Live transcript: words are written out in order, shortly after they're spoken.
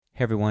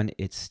Hey everyone,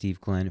 it's Steve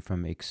Glenn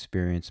from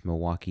Experience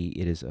Milwaukee.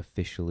 It is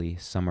officially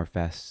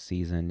Summerfest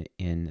season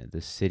in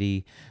the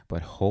city,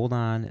 but hold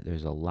on,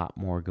 there's a lot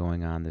more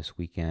going on this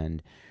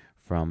weekend,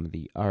 from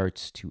the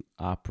arts to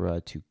opera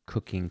to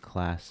cooking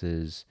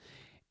classes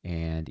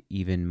and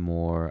even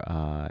more,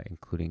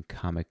 including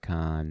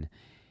Comic-Con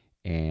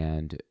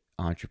and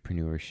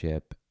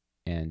entrepreneurship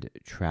and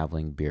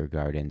traveling beer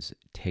gardens.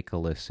 Take a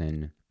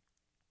listen.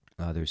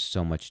 There's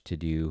so much to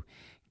do.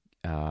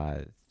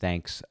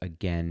 Thanks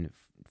again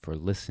for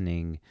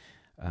listening,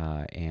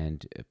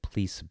 and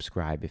please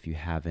subscribe if you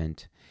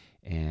haven't.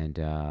 And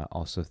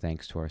also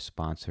thanks to our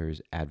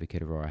sponsors,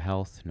 Advocate Aurora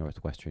Health,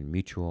 Northwestern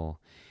Mutual,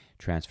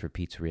 Transfer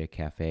Pizzeria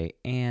Cafe,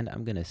 and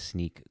I'm going to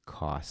sneak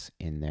Costs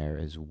in there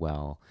as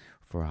well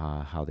for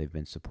how they've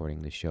been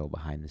supporting the show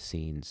behind the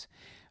scenes.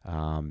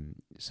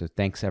 So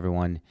thanks,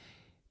 everyone.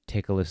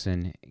 Take a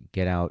listen,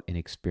 get out and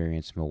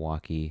experience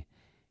Milwaukee.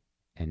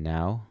 And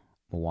now,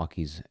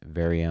 Milwaukee's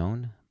very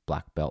own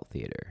Black Belt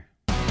Theater.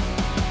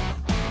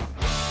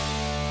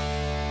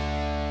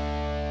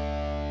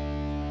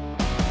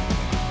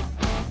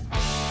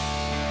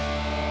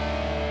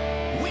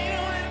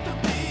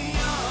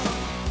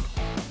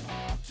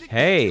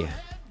 Hey.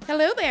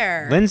 Hello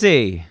there.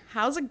 Lindsay.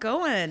 How's it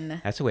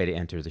going? That's a way to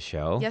enter the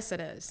show. Yes,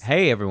 it is.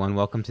 Hey, everyone.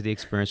 Welcome to the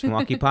Experience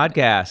Milwaukee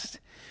podcast.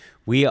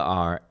 We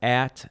are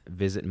at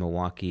Visit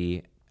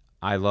Milwaukee.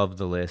 I love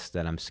the list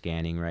that I'm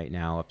scanning right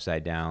now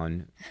upside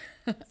down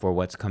for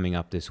what's coming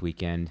up this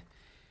weekend.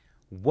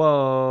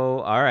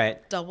 Whoa. All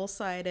right.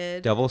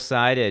 Double-sided.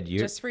 Double-sided.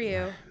 Just for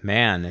you.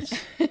 Man, it's,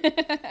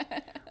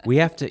 we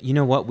have to, you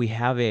know what? We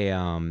have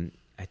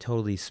I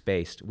totally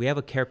spaced. We have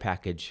a care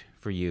package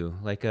for you,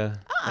 like a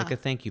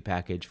thank you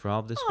package for all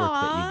of this work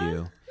that you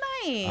do.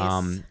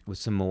 Nice. With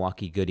some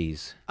Milwaukee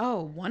goodies.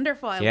 Oh,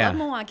 wonderful. I Yeah. love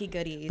Milwaukee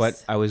goodies.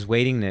 But I was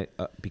waiting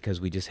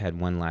because we just had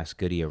one last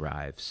goodie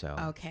arrive. So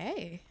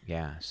Okay.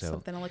 yeah, so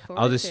Something to look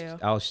forward to.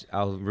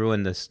 I'll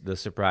ruin the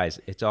surprise.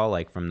 It's all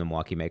like from the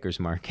Milwaukee Makers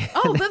Market.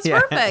 Oh, that's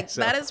Yeah, perfect.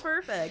 so that is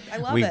perfect. I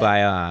love we it.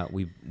 buy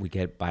we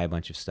buy a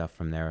bunch of stuff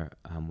from there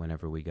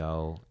whenever we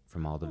go,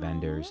 from all the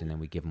vendors, and then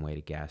we give them away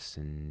to guests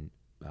and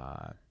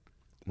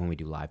when we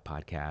do live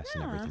podcasts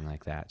and everything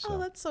like that. So Oh,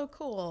 that's so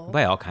cool. we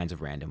buy all kinds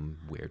of random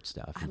weird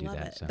stuff I and do love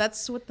that. it. So.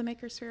 That's what the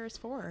Makersphere is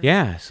for.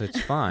 Yeah, so it's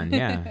fun.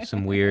 Yeah,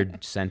 some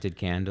weird scented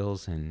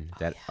candles and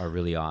that are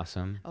really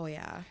awesome. Oh,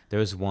 yeah. There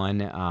was one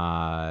that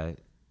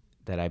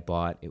I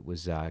bought. It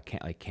was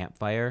like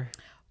campfire,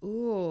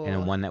 Ooh. and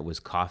then one that was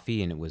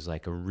coffee, and it was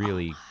like a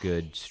really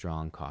good,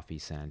 strong coffee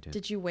scent.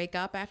 Did you wake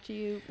up after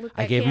you lit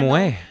I that gave them candle?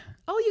 away.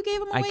 Oh, you gave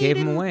them away? I gave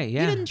them away.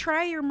 Yeah. You didn't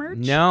try your merch?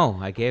 No,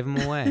 I gave them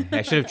away.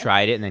 I should have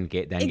tried it and then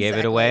gave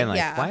it away. And like,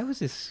 yeah.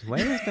 why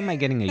am I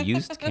getting a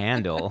used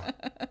candle?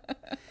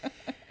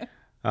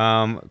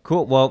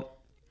 Cool. Well,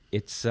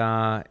 it's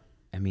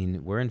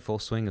we're in full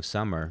swing of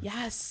summer.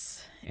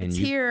 Yes. And It's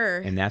here.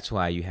 And that's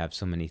why you have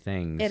so many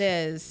things. It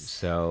is.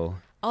 So.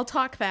 I'll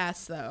talk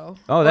fast, though.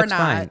 Oh, that's or not.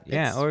 fine.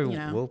 Yeah, It's, or you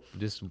know, we'll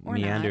just or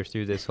meander not.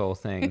 through this whole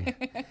thing.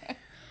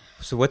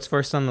 So what's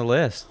first on the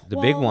list? The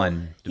big Well,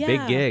 one, the big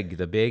yeah. gig,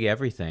 the big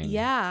everything.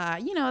 Yeah,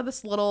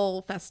 this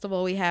little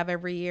festival we have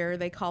every year.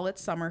 They call it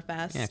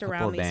Summerfest Yeah, a couple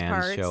around of these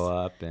bands parts. show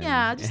up. And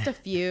Yeah, just a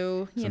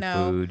few. some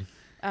food.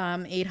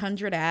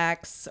 800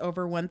 acts,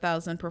 over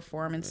 1,000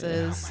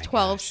 performances, Oh my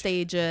 12 gosh.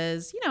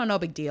 stages. No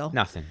big deal.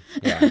 Nothing.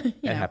 Yeah,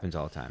 that know. happens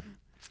all the time.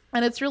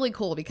 And it's really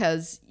cool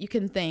because you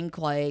can think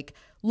like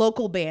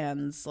local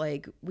bands.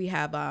 Like we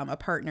have a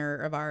partner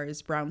of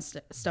ours,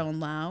 Brownstone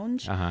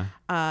Lounge.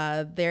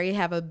 There you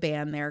have a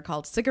band there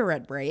called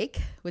Cigarette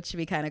Break, which should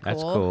be kind of cool.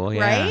 That's cool.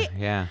 Yeah, right?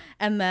 yeah.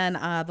 And then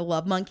the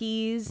Love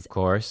Monkeys, Of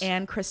course.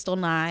 and Crystal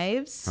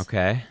Knives.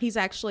 Okay. He's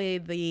actually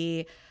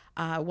the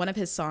one of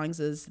his songs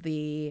is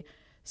the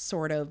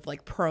sort of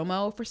like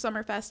promo for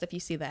Summerfest if you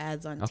see the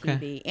ads on Okay.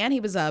 TV. And he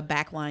was a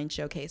backline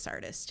showcase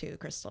artist too,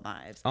 Crystal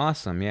Knives.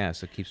 Awesome. Yeah.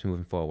 So it keeps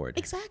moving forward.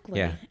 Exactly.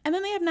 Yeah. And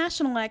then they have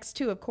national acts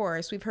too, of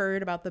course. We've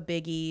heard about the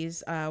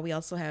biggies. We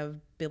also have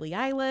Billie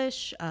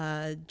Eilish,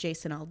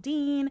 Jason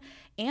Aldean,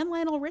 and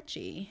Lionel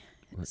Richie.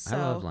 I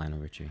love Lionel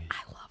Richie.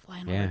 I love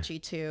Lionel Yeah. Richie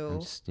too.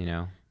 Just,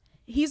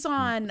 He's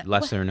on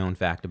lesser known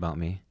fact about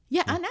me.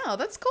 Yeah, I know.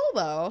 That's cool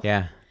though.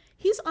 Yeah.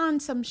 He's on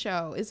some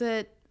show. Is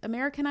it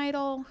American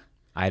Idol?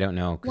 I don't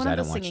know because One I of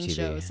the don't watch singing TV.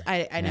 shows.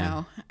 I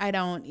know. I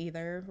don't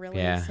either, really.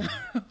 Yeah. so-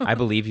 I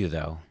believe you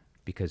though,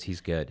 because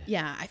he's good.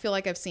 Yeah, I feel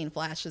like I've seen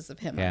flashes of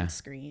him Yeah. on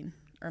screen.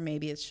 Or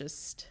maybe it's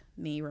just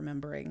me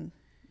remembering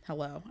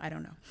hello. I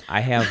don't know.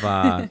 I have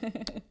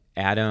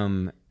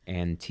Adam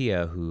and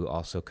Tia, who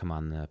also come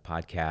on the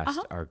podcast,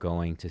 are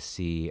going to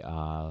see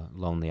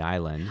Lonely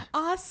Island,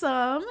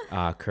 Awesome.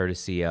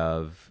 courtesy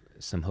of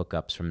some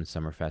hookups from the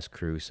Summerfest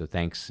crew. So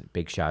thanks,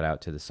 big shout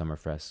out to the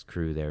Summerfest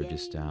crew. They're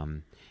just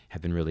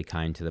have been really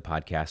kind to the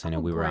podcast. I know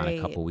we were on a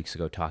great. couple weeks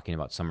ago talking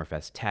about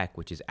Summerfest Tech,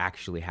 which is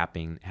actually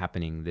happening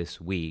this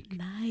week,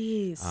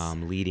 Nice.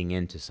 leading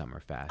into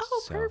Summerfest.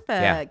 Oh, So,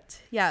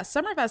 perfect. Yeah,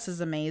 Summerfest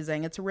is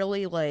amazing. It's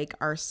really like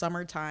our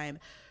summertime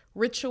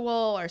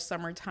ritual, our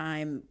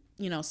summertime,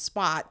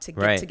 spot to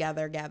get Right.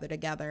 together, gather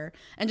together.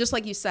 And just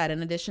like you said,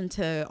 in addition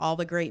to all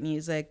the great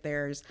music,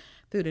 there's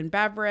food and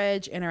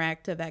beverage,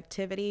 interactive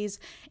activities.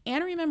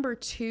 And remember,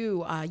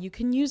 too, you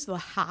can use the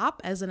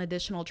Hop as an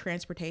additional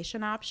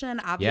transportation option.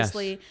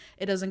 Obviously,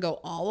 it doesn't go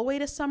all the way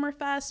to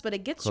Summerfest, but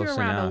it gets Close you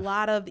around enough. a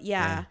lot of,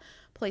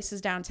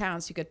 places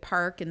downtown. So you could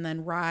park and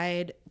then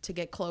ride to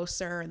get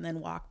closer and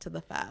then walk to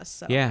the fest.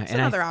 So Yeah, it's and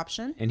another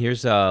option. And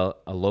here's a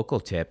local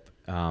tip.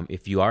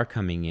 If you are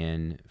coming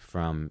in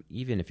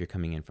even if you're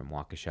coming in from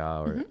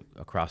Waukesha or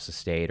across the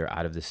state or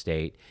out of the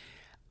state,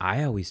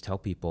 I always tell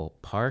people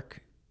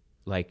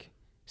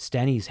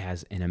Stenny's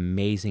has an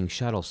amazing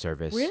shuttle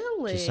service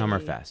Really? to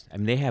Summerfest. I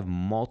mean, they have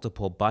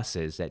multiple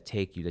buses that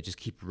take you, that just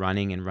keep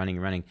running and running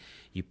and running.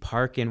 You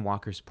park in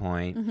Walker's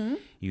Point,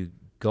 you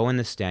go in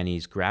the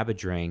Stenny's, grab a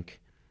drink,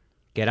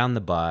 get on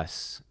the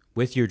bus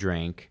with your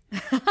drink,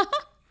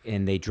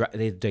 and they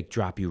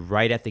drop you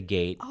right at the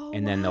gate,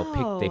 and then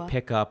they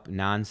pick up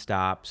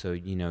nonstop, so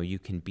you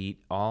can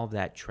beat all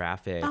that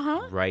traffic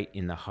right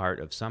in the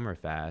heart of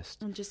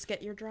Summerfest, And just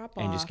get your drop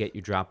off. and just get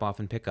your drop off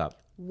and pick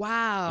up.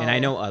 Wow. And I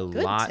know Good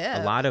tip.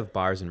 a lot of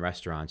bars and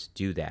restaurants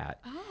do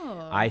that.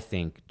 Oh. I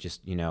think just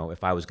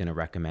if I was going to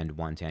recommend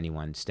one to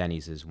anyone,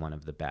 Stenny's is one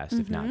of the best,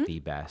 if not the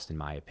best, in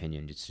my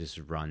opinion. It's just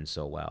run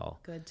so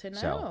well. Good to know.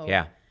 So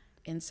yeah.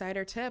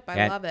 Insider tip.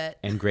 I love it.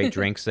 And great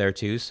drinks there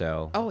too.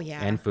 So Oh,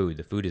 yeah. and food.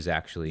 The food is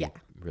actually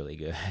really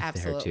good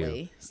Absolutely. there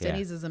too.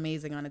 Stenny's is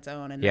amazing on its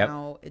own, and Yep.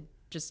 now it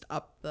just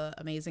upped the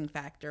amazing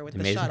factor with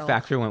the Amazing shuttle.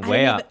 factor went I way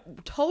didn't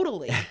up.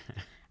 Totally.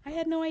 I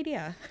had no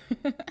idea.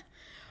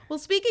 Well,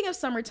 speaking of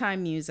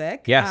summertime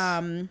music,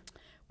 Yes.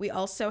 we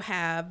also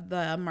have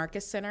the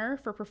Marcus Center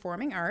for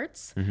Performing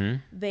Arts. Mm-hmm.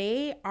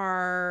 They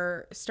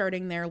are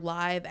starting their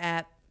Live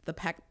at the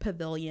Peck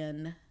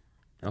Pavilion.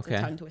 That's a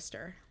tongue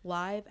twister.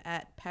 Live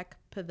at Peck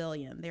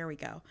Pavilion. There we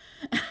go.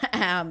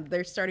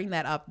 They're starting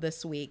that up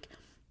this week.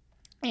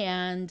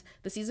 And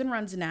the season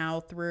runs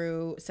now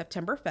through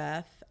September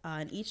 5th.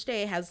 And each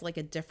day has like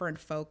a different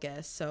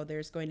focus. So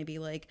there's going to be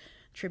like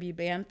tribute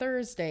band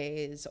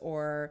Thursdays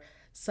or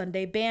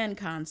Sunday band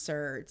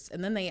concerts.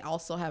 And then they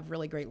also have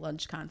really great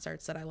lunch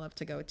concerts that I love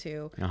to go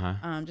to.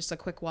 Just a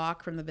quick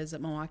walk from the Visit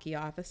Milwaukee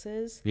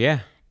offices. Yeah.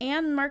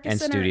 And Marcus And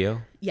Center.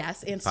 studio.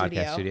 Yes, and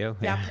Podcast studio.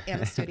 Yep, Yeah.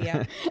 and a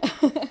studio.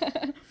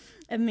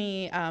 And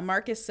the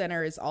Marcus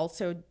Center is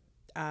also,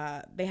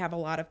 they have a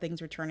lot of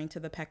things returning to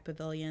the Peck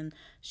Pavilion,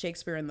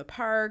 Shakespeare in the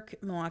Park,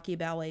 Milwaukee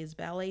Ballet's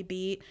Ballet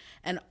Beat,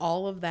 and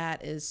all of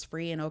that is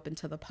free and open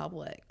to the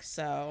public.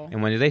 So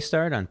And when do they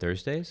start? On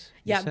Thursdays?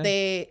 you yeah, said?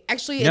 they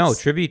actually No,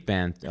 it's tribute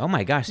band. Oh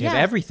my gosh, they have Yeah.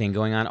 everything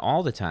going on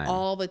all the time.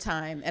 all the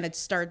time, and it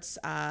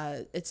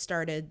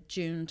started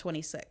June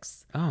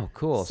 26th. Oh,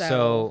 cool. So,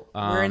 So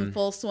we're in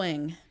full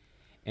swing.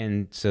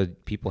 and so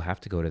people have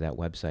to go to that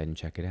website and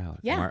check it out.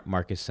 Yeah.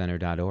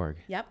 MarcusCenter.org.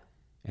 Yep,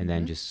 And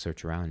then just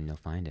search around and you'll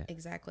find it.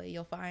 exactly.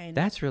 You'll find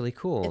That's really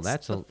cool. it's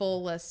That's the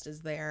full list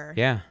is there.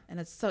 yeah. And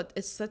it's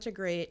such a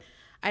great.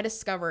 I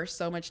discover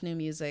so much new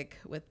music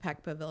with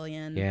Peck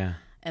Pavilion. Yeah.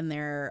 And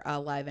their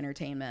live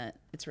entertainment.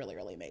 It's really,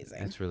 really amazing.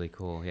 That's really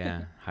cool.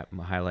 Yeah.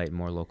 Highlight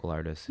more local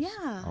artists. is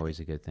Yeah. Always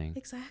a good thing.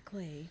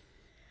 Exactly.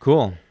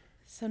 Cool.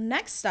 So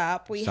next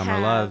up we Summer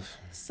have Love.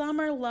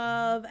 Summer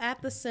Love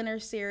at the Center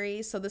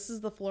Series. So this is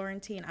the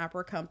Florentine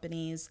Opera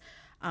Company's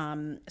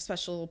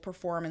special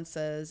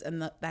performances,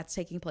 and that's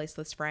taking place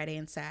this Friday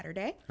and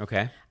Saturday.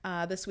 Okay.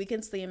 This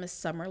weekend's theme is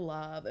Summer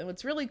Love. And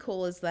what's really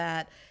cool is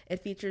that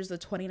it features the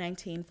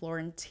 2019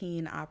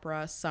 Florentine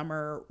Opera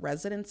Summer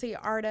Residency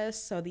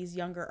artists. So these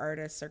younger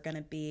artists are going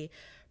to be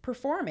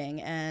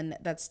performing, and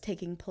that's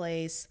taking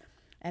place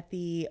at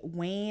the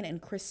Wayne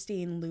and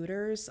Christine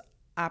Luters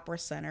Opera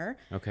Center.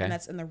 Okay. And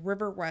that's in the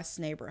River West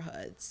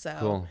neighborhood.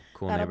 So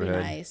Cool that'll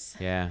neighborhood. be nice.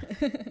 Yeah.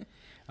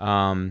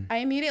 I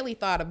immediately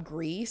thought of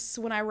Grease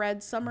when I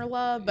read Summer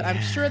Love, but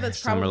I'm sure that's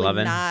Summer probably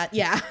Lovin'? not.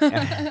 Yeah.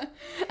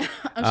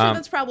 I'm sure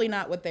that's probably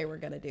not what they were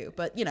going to do,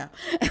 but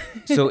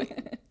So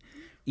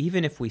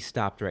even if we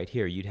stopped right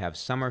here, you'd have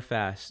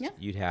Summerfest, Yeah.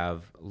 you'd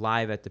have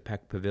Live at the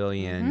Peck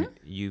Pavilion,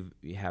 you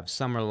have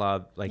Summer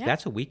Love. Like Yeah.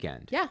 that's a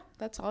weekend. Yeah,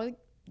 that's all.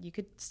 You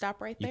could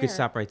stop right there. You could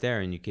stop right there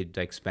and you could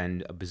like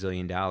spend $1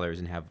 billion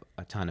and have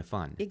a ton of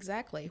fun.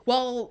 Exactly.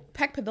 Well,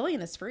 Peck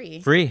Pavilion is free.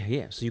 Free,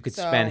 yeah. So you could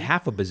So, spend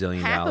half $1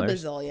 billion Half a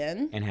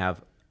bazillion. and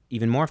have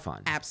even more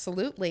fun.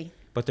 Absolutely.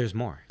 But there's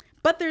more.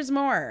 But there's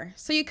more.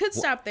 So you could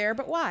stop there,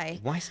 but why?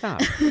 Why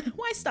stop?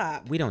 Why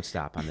stop? We don't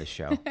stop on this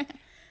show.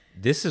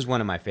 This is one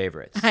of my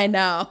favorites. I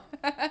know.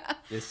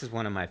 This is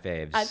one of my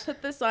faves. I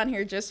put this on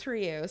here just for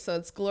you. So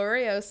it's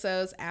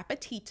Glorioso's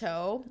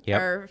Appetito. Yep.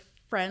 Our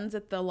friends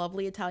at the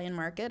lovely Italian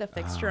Market, a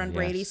fixture on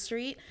Brady yes.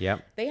 Street.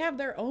 Yep. They have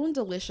their own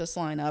delicious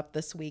lineup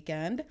this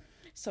weekend.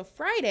 So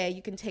Friday,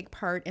 you can take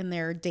part in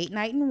their Date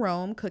Night in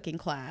Rome cooking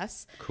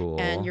class. Cool.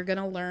 And you're going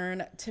to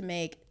learn to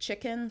make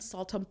chicken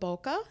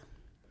saltimbocca.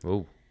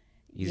 Oh,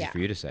 easy Yeah. for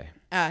you to say.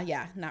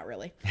 Yeah, not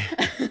really.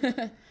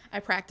 I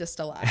practiced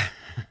a lot,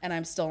 and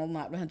I'm still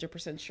not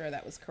 100% sure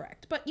that was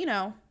correct. But, you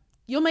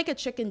you'll make a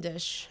chicken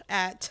dish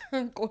at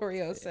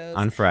Glorioso's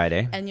on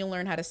Friday, and you'll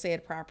learn how to say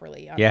it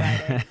properly on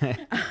yeah.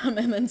 Friday.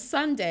 And then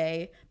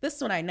Sunday,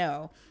 this one I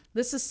know.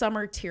 This is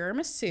summer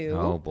tiramisu.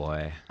 Oh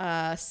boy.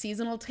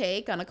 Seasonal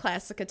take on a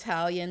classic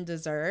Italian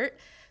dessert.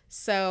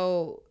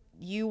 So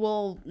you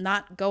will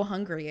not go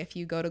hungry if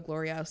you go to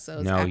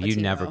Glorioso's. No, Appetito. you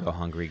never go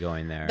hungry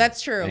going there.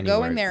 That's true. Anywhere.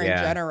 Going there yeah.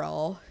 in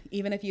general,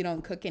 even if you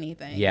don't cook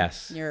anything,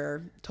 yes,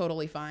 you're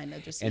totally fine to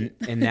just eat.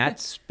 And that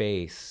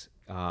space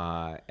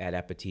at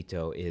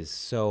Appetito is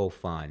so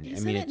fun. Isn't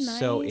I mean, it it's nice?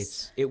 so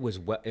it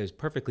was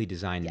perfectly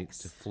designed Yes.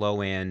 to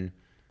flow in.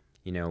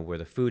 You know, where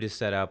the food is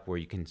set up, where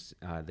you can,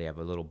 they have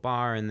a little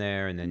bar in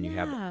there, and then you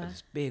have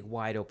this big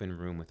wide open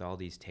room with all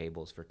these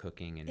tables for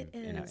cooking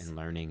and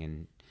learning,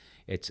 and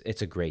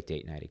it's a great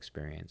date night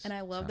experience. And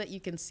I love that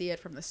you can see it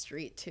from the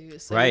street too,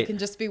 so right. you can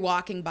just be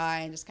walking by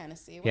and just kind of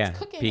see what's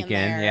cooking peek in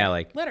there. Yeah,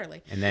 like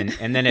literally. And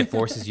then it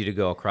forces you to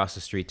go across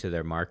the street to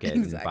their market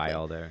Exactly.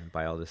 and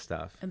buy all this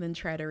stuff. And then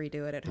try to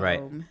redo it at Right.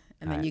 home.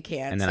 And then you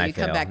can't. And then so I you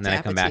fail. come back and to then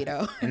I come back,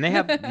 Appetito. and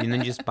then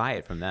you just buy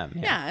it from them.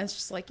 Yeah, it's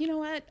just like, you know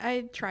what?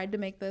 I tried to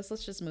make this.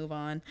 Let's just move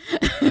on.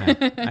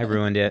 I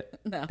ruined it.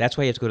 No. That's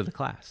why you have to go to the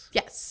class.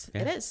 Yes,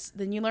 it is.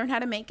 Then you learn how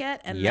to make it,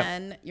 and Yep.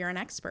 then you're an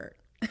expert.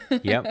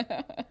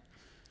 Yep.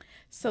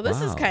 So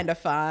this is Wow. kind of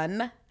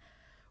fun.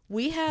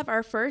 We have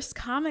our first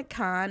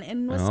Comic-Con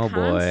in Oh,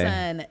 boy.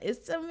 Wisconsin.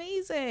 It's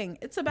amazing.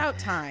 It's about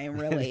time,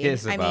 really. It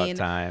is about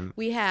time.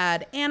 We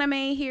had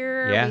anime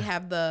here. Yeah. We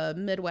have the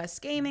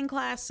Midwest Gaming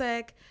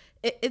Classic.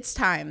 It's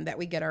time that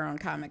we get our own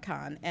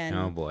Comic-Con. And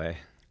Oh boy.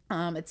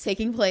 it's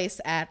taking place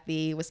at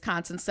the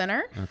Wisconsin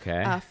Center.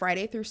 Okay.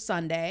 Friday through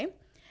Sunday.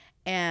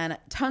 And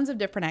tons of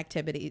different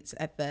activities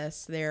at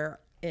this. There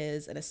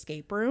is an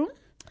escape room,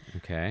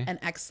 Okay. an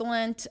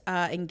excellent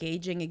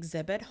engaging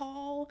exhibit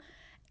hall,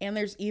 and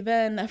there's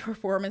even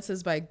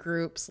performances by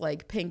groups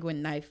like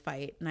Penguin Knife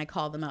Fight, and I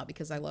call them out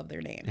because I love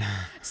their name.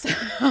 So,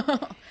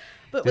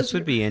 but This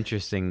would be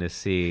interesting to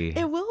see.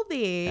 it will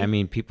be. I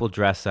mean, people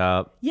dress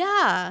up.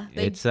 Yeah,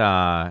 It's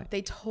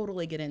they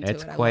totally get into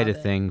it's it. quite I a love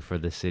it. thing for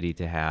the city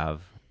to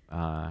have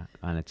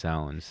on its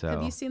own. So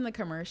Have you seen the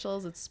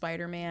commercials? It's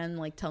Spider-Man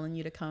like telling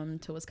you to come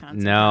to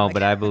Wisconsin. no, Comic.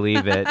 but I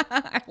believe it.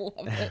 I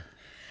love it.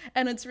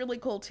 And it's really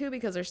cool too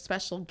because there's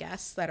special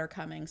guests that are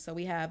coming. So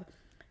we have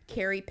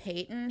Carrie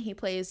Payton. He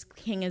plays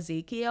King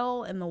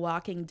Ezekiel in the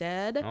Walking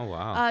Dead Oh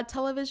wow.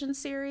 television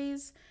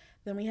series.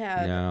 Then we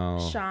have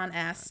No. Sean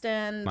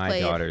Astin. My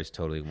daughter is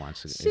totally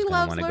is She going to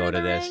loves want to Lord go of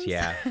to the this. Rings.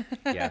 Yeah.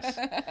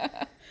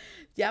 Yes.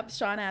 Yep,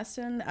 Sean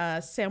Astin,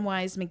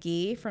 Samwise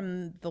McGee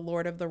from the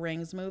Lord of the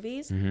Rings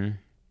movies.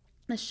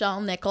 Mm-hmm.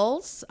 Nichelle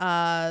Nichols,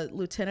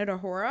 Lieutenant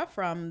Uhura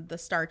from the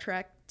Star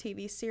Trek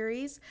TV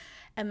series.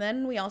 And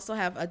then we also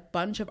have a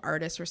bunch of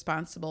artists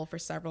responsible for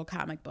several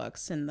comic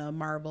books in the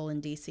Marvel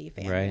and DC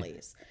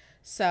families.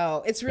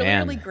 So it's really,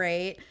 Man. really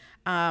great.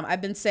 I've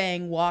been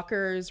saying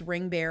walkers,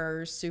 ring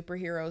bearers,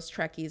 superheroes,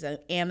 Trekkies,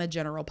 and the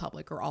general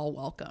public are all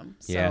welcome.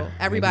 So Yeah,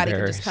 everybody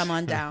ring can just bearers. come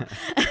on down.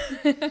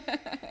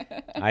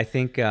 I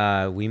think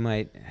we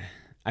might.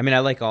 I mean, I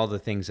like all the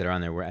things that are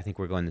on there. I think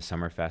we're going to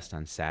Summerfest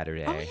on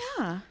Saturday. Oh,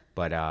 yeah.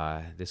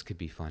 But this could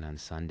be fun on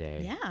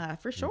Sunday. Yeah,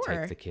 for And sure.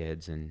 take the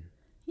kids and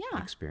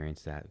Yeah.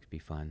 experience that. It could be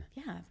fun.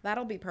 Yeah,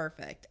 that'll be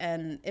perfect,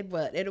 and it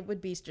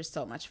would be just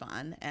so much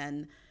fun,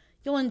 and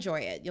you'll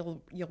enjoy it.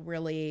 You'll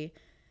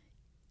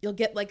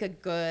get like a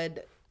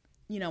good,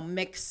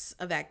 mix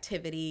of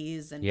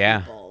activities and Yeah.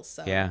 people.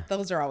 So Yeah.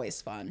 those are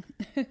always fun.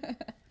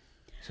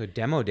 So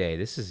demo day,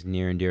 this is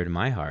near and dear to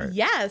my heart.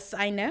 Yes,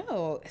 I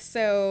know.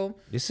 So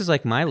This is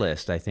like my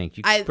list. I think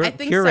you I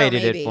think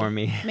curated so, it for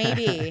me.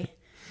 Maybe.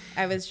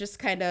 I was just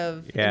kind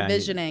of Yeah,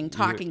 envisioning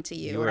talking to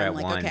you, You were and at I'm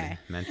like, one okay.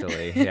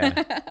 mentally.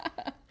 Yeah.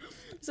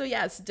 So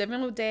yes,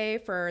 demo day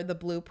for the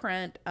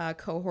Blueprint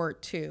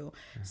cohort 2.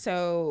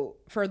 So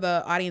for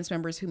the audience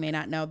members who may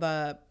not know,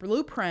 the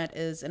Blueprint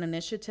is an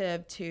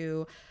initiative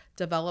to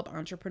develop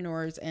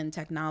entrepreneurs in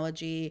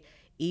technology,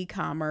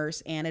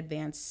 e-commerce, and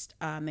advanced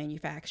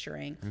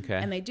manufacturing. Okay.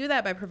 And they do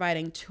that by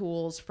providing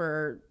tools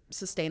for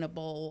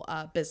sustainable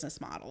business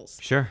models.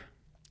 Sure.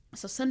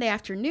 So Sunday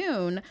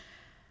afternoon,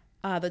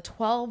 the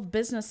 12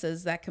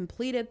 businesses that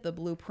completed the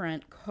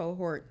Blueprint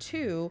Cohort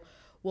 2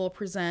 will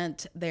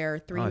present their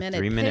 3-minute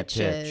three-minute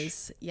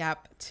pitches.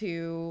 Yep,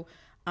 to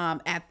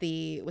at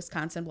the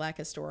Wisconsin Black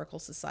Historical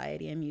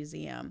Society and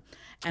Museum.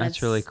 And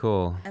That's really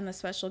cool. And the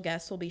special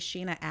guest will be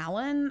Sheena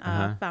Allen,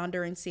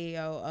 founder and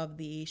CEO of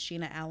the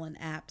Sheena Allen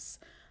Apps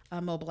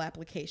mobile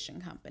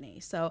application company.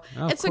 So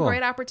it's cool. a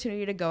great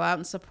opportunity to go out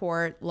and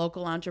support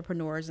local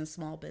entrepreneurs and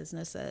small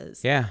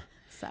businesses. Yeah.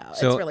 So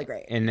it's really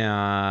great.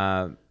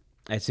 And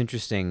it's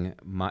interesting.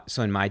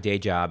 So in my day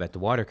job at the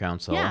Water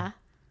Council, Yeah.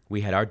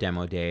 we had our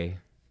demo day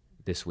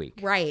this week.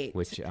 Right.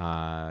 Which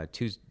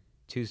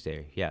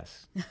Tuesday,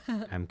 yes.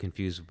 I'm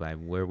confused by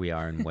where we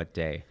are and what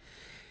day.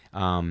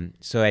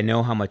 So I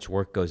know how much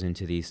work goes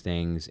into these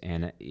things,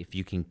 and if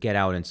you can get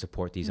out and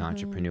support these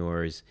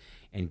entrepreneurs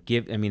and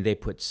they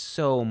put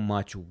so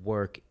much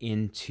work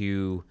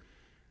into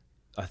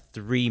a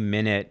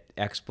 3-minute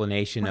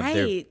explanation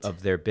Right.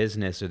 of their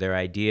business or their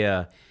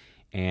idea,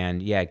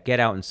 And yeah, get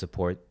out and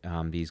support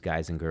these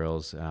guys and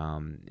girls,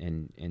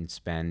 and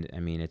spend. I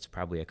mean, it's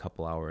probably a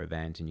couple-hour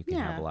event, and you can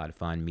have a lot of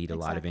fun, meet a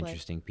lot of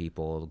interesting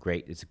people.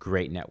 It's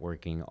great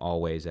networking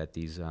always at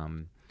these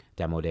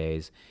demo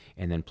days,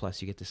 and then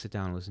plus you get to sit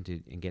down and listen to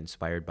and get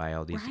inspired by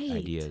all these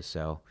ideas.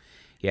 So,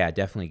 yeah,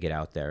 definitely get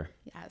out there.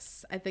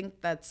 Yes, I think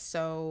it's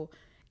so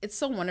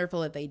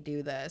wonderful that they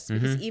do this,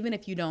 because even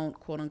if you don't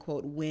quote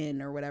unquote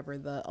win or whatever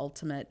the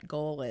ultimate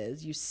goal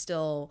is, you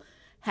still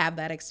have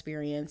that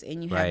experience,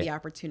 and you have the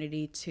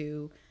opportunity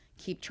to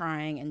keep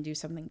trying and do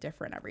something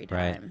different every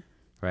time.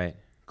 Right.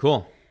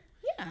 Cool.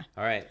 Yeah.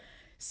 All right.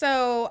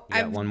 So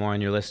I've got one more on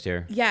your list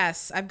here.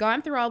 Yes, I've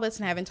gone through all this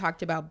and haven't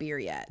talked about beer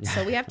yet.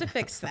 So we have to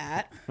fix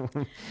that.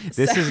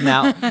 This is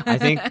now, I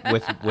think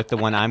with the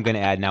one I'm going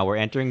to add now, we're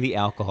entering the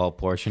alcohol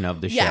portion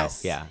of the show.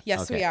 Yeah.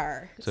 Yes, we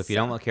are. So if you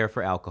don't care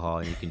for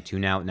alcohol, you can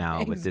tune out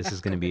now, but this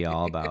is going to be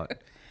all about,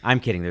 I'm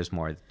kidding. There's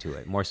more to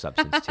it, more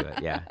substance to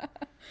it. Yeah.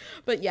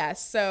 But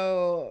yes,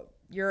 so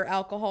your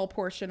alcohol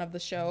portion of the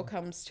show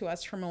comes to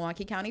us from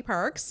Milwaukee County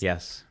Parks.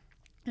 Yes.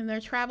 And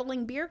they're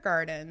traveling beer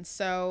gardens.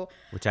 So,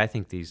 which I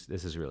think this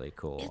is really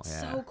cool.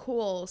 It's so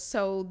cool.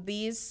 So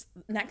these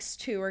next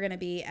two are going to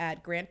be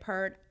at Grant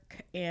Park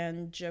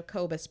and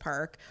Jacobus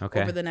Park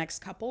over the next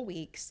couple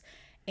weeks.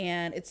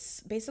 And it's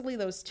basically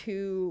those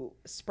two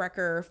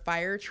Sprecher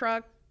fire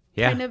truck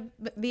kind of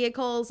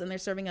vehicles, and they're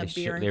serving up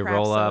beer and they craft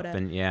roll soda. Up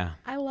and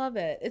I love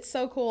it. It's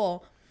so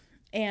cool.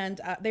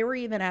 And they were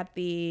even at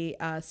the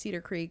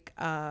Cedar Creek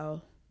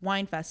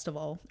Wine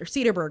Festival, or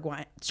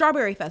Cedarburg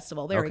Strawberry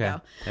Festival. There we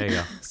go. There you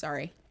go.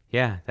 Sorry.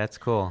 Yeah, that's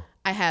cool.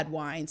 I had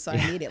wine, so I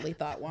immediately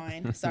thought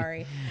wine.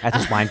 Sorry. At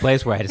this wine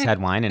place where I just had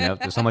wine, and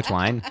there's so much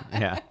wine.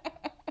 Yeah.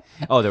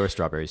 Oh, there were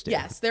strawberries too.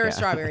 Yes, there were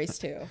strawberries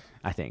too.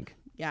 I think.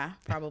 Yeah,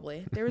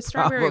 probably. There was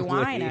strawberry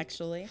wine,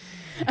 actually.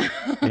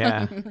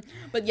 Yeah.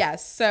 But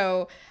yes,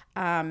 so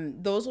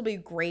those will be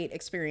great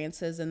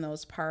experiences in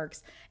those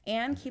parks.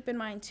 And keep in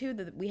mind, too,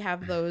 that we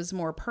have those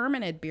more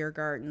permanent beer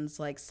gardens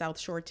like South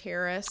Shore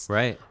Terrace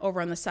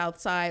over on the south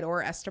side,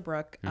 or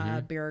Estabrook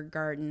Beer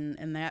Garden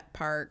in that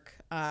park,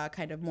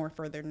 kind of more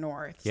further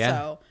north. Yeah.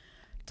 So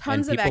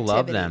tons of activities. People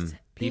love them.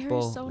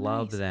 People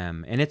love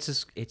them. And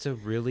it's a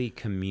really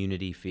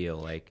community feel.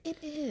 Like it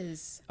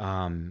is.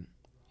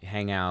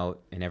 Hang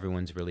out, and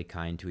everyone's really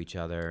kind to each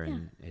other,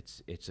 and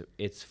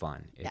it's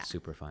fun. It's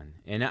super fun.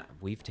 And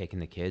we've taken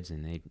the kids,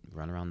 and they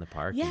run around the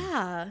park.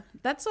 Yeah,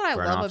 that's what I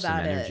love about some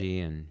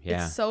energy it. And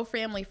it's so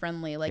family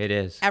friendly. Like, it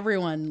is.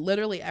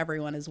 Literally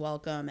everyone is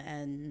welcome,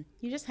 and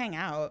you just hang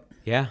out.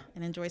 Yeah,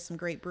 and enjoy some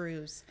great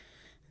brews.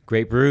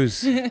 Great brews.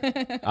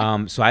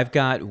 So I've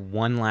got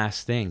one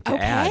last thing to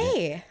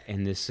add,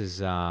 and this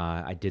is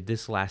I did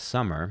this last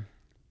summer.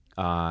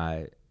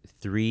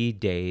 3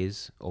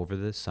 days over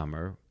the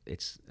summer.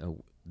 It's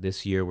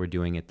this year we're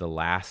doing it the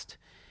last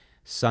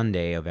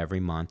Sunday of every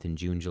month in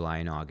June, July,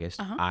 and August.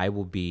 I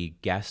will be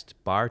guest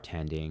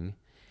bartending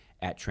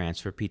at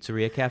Transfer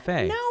Pizzeria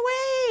Cafe. No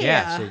way!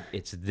 Yeah, so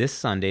it's this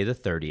Sunday, the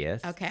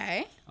 30th.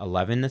 Okay.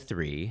 11 to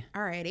 3.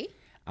 Alrighty.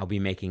 I'll be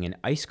making an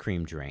ice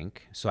cream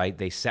drink. So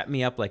they set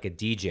me up like a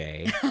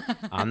DJ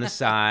on the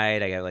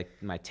side. I got like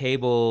my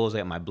tables, I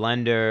got my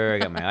blender, I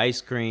got my ice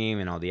cream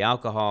and all the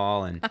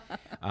alcohol.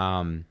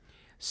 And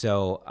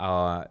so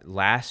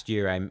last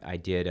year I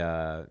did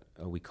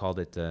we called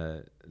it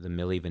the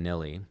Milli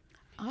Vanilli.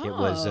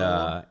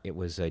 Oh. It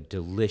was a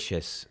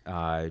delicious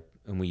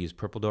and we used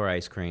Purple Door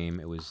ice cream.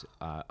 It was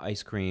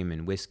ice cream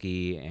and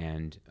whiskey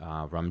and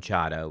rum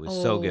chata. It was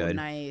so good.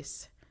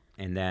 Nice.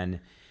 And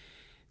then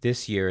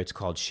this year it's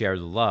called Share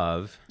the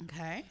Love.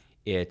 Okay.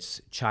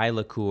 It's chai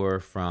liqueur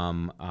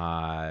from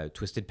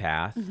Twisted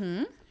Path,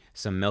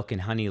 some milk and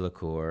honey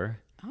liqueur,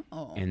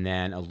 and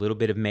then a little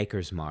bit of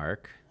Maker's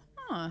Mark.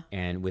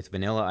 And with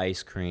vanilla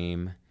ice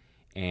cream,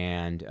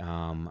 and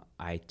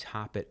I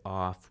top it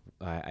off.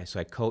 So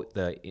I coat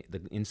the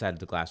inside of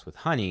the glass with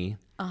honey.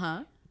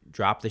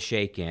 Drop the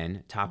shake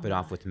in, top it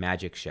off with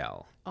Magic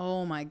Shell.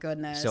 Oh my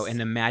goodness! So and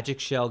the Magic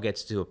Shell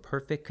gets to a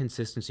perfect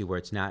consistency where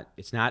it's not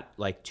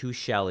like too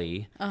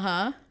shelly.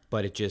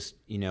 But it just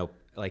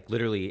like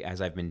literally,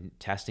 as I've been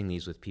testing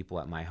these with people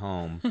at my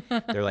home,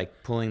 they're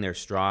like pulling their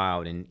straw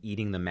out and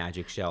eating the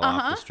Magic Shell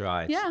off the straw.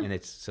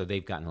 And so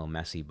they've gotten a little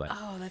messy, but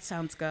that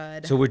sounds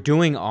good. So we're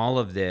doing all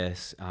of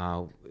this.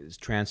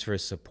 Transfer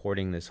is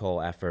supporting this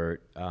whole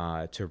effort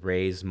to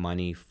raise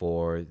money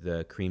for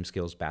the Cream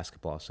Skills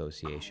Basketball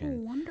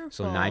Association. Oh, wonderful!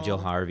 So Nigel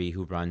Harvey,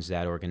 who runs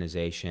that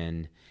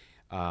organization,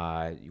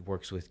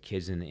 works with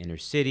kids in the inner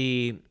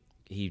city.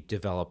 He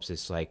develops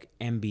this like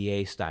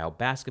NBA style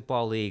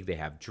basketball league. They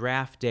have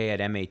draft day at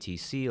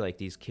MATC. Like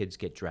these kids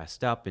get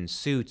dressed up in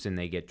suits and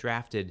they get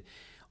drafted.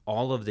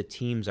 All of the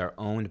teams are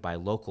owned by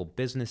local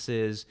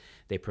businesses.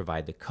 They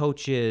provide the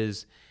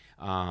coaches.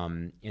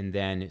 And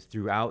then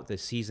throughout the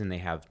season, they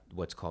have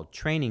what's called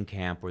training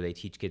camp, where they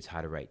teach kids how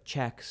to write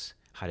checks,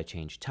 how to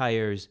change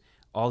tires,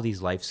 all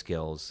these life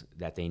skills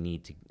that they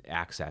need to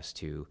access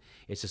to.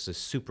 It's just a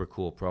super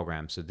cool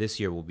program. So this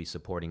year we'll be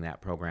supporting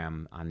that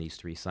program on these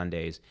 3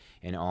 Sundays,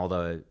 and all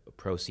the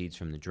proceeds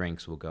from the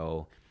drinks will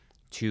go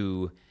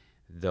to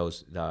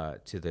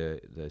to the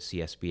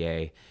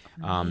CSBA.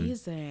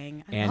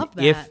 Amazing. I And love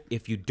that.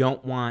 if you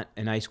don't want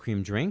an ice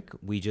cream drink,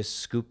 we just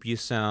scoop you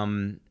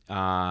some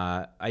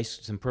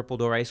Purple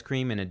Door ice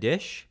cream in a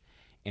dish,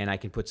 and I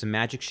can put some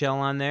Magic Shell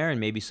on there and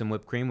maybe some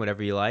whipped cream,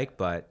 whatever you like.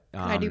 But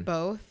Can I do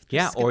both?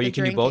 yeah, Just skip or the you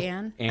can do drink both,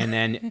 and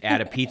then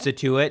add a pizza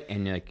to it,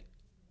 and like,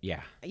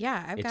 yeah,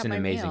 I've it's got an my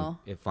amazing, meal.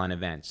 fun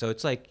event. So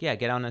it's like, yeah,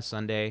 get on a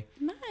Sunday,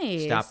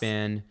 Nice. stop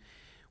in.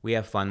 We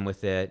have fun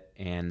with it,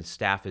 and the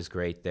staff is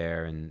great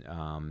there, and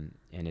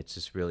it's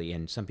just really.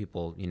 And some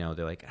people,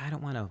 they're like, I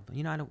don't want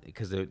to, I don't,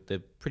 because they're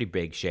pretty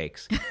big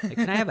shakes. Like,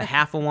 can I have a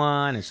half of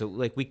one? And so,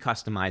 like, we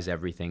customize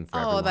everything for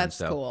everyone. Oh, that's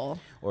so, cool.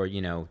 Or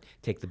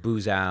take the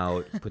booze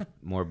out, put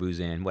more booze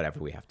in,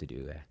 whatever we have to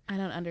do there. I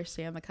don't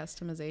understand the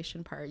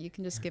customization part. You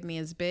can just give me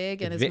as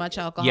big and as much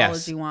alcohol Yes.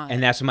 as you want.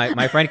 And that's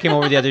my friend came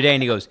over the other day,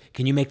 and he goes,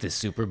 "Can you make this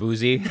super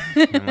boozy?"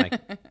 And I'm like,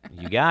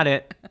 "You got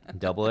it.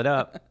 Double it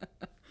up."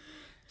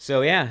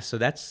 So yeah,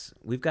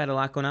 we've got a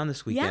lot going on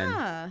this weekend.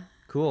 Yeah.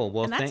 Cool.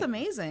 Well, And that's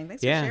amazing.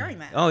 Thanks for sharing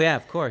that. Oh yeah,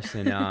 of course.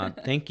 And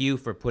thank you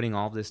for putting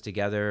all of this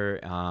together.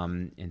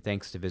 And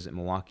thanks to Visit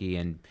Milwaukee.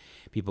 And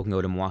people can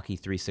go to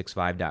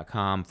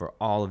Milwaukee365.com for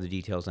all of the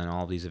details on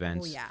all of these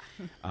events. Oh yeah.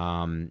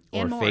 Or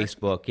And more.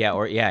 Facebook,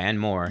 and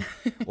more.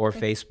 Or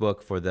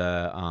Facebook for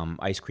the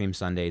ice cream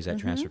sundaes at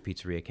Transfer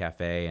Pizzeria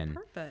Cafe, and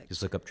Perfect.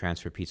 just look up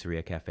Transfer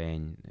Pizzeria Cafe,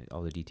 and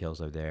all the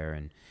details are there.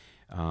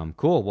 And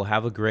cool. We'll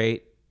have a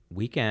great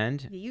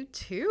weekend. You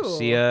too.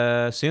 See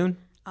ya soon.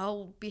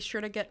 I'll be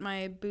sure to get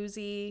my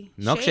boozy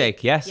Milkshake,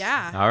 shake. yes.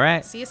 Yeah. All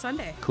right. See you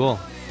Sunday. Cool.